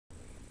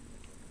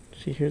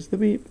She hears the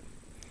beep.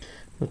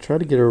 I'll try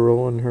to get her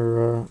rolling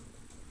her,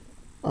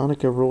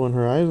 Annika rolling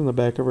her eyes on the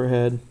back of her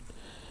head.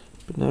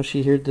 But now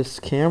she heard this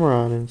camera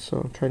on, and so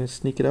I'm trying to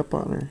sneak it up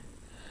on her.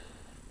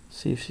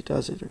 See if she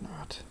does it or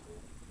not.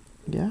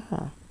 Yeah.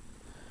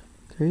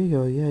 There you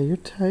go. Yeah, you're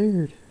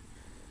tired.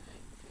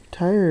 You're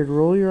tired.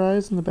 Roll your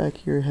eyes in the back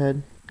of your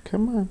head.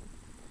 Come on.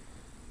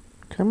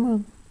 Come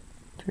on.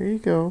 There you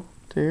go.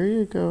 There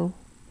you go.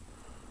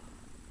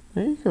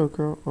 There you go,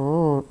 girl.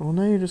 Oh, well,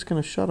 now you're just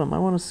going to shut them. I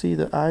want to see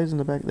the eyes in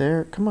the back.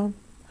 There. Come on.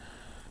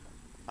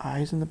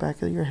 Eyes in the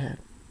back of your head.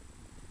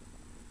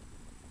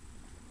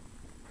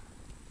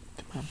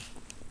 Come on.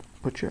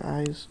 Put your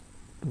eyes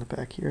in the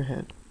back of your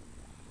head.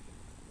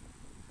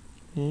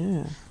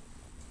 Yeah.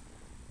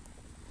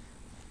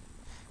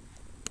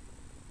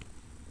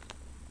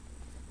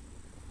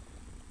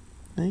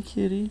 Hey,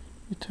 kitty.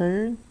 You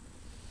tired?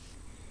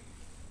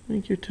 I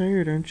think you're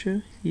tired, aren't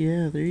you?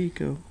 Yeah, there you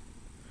go.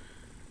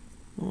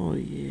 Oh,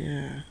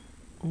 yeah.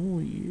 Oh,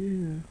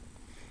 yeah.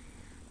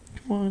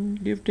 Come on,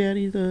 give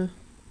Daddy the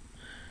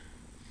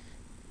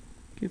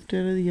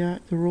the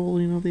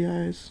rolling of the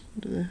eyes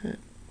into the head.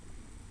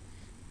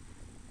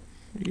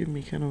 You give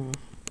me kind of a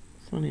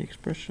funny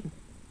expression.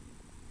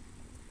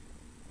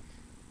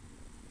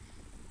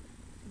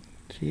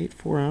 She ate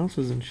 4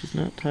 ounces and she's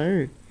not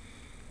tired.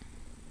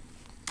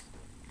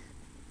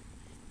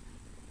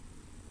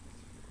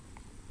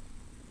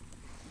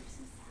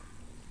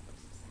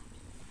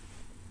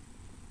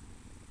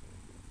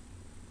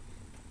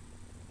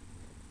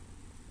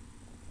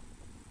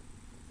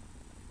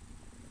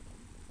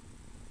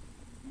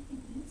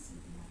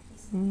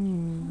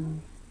 Mm.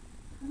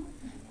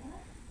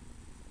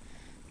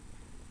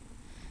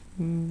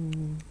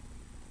 Mm.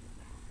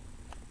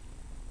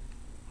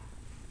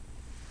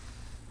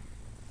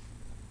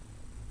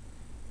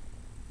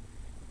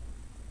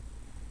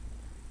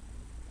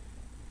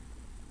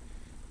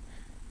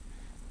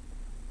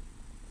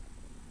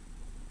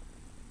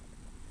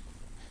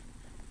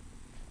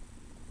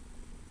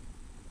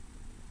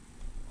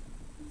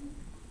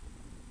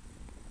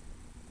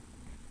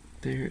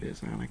 There it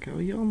is, Annika. Oh,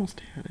 you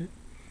almost had it.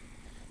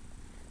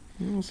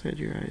 You almost had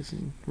your eyes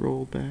and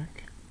rolled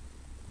back.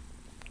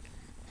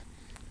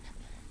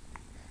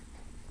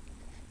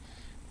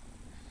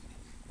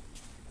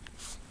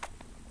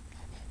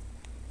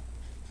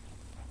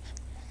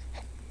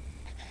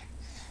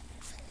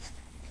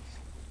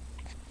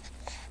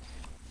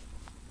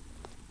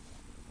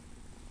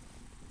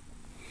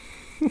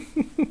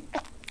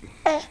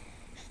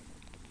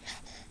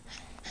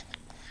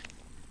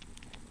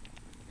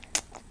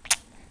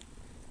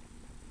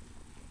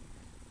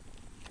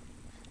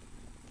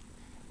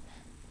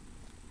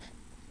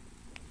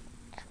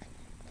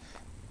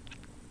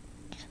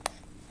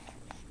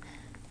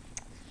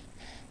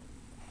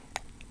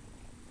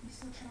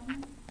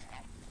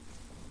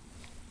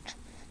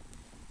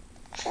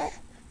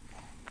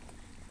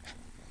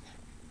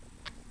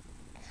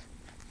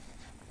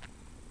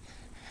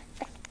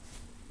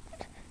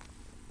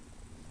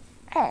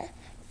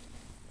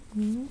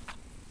 Mm-hmm.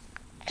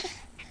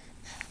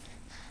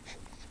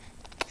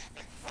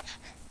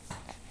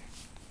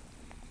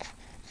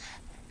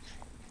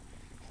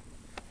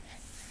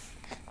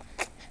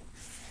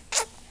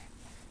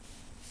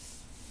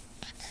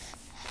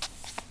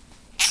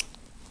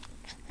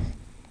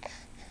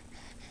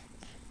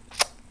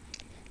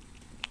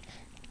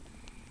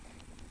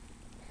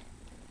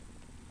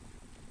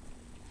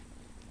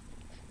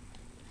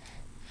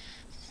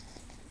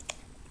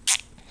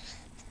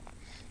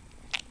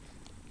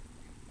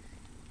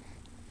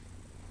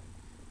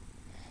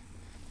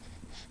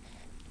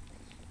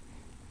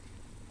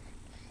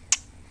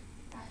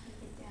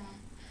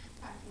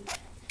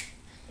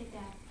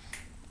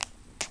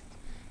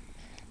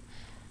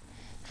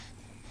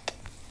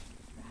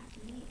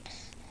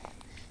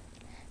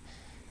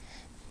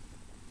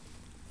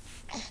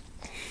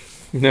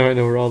 Now I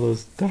know where all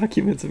those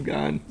documents have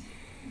gone.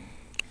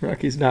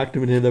 Rocky's knocked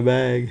them into the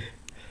bag.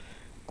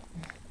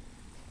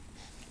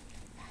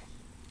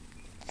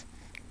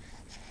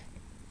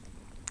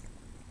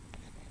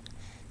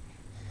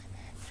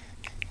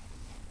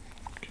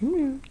 Come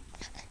here.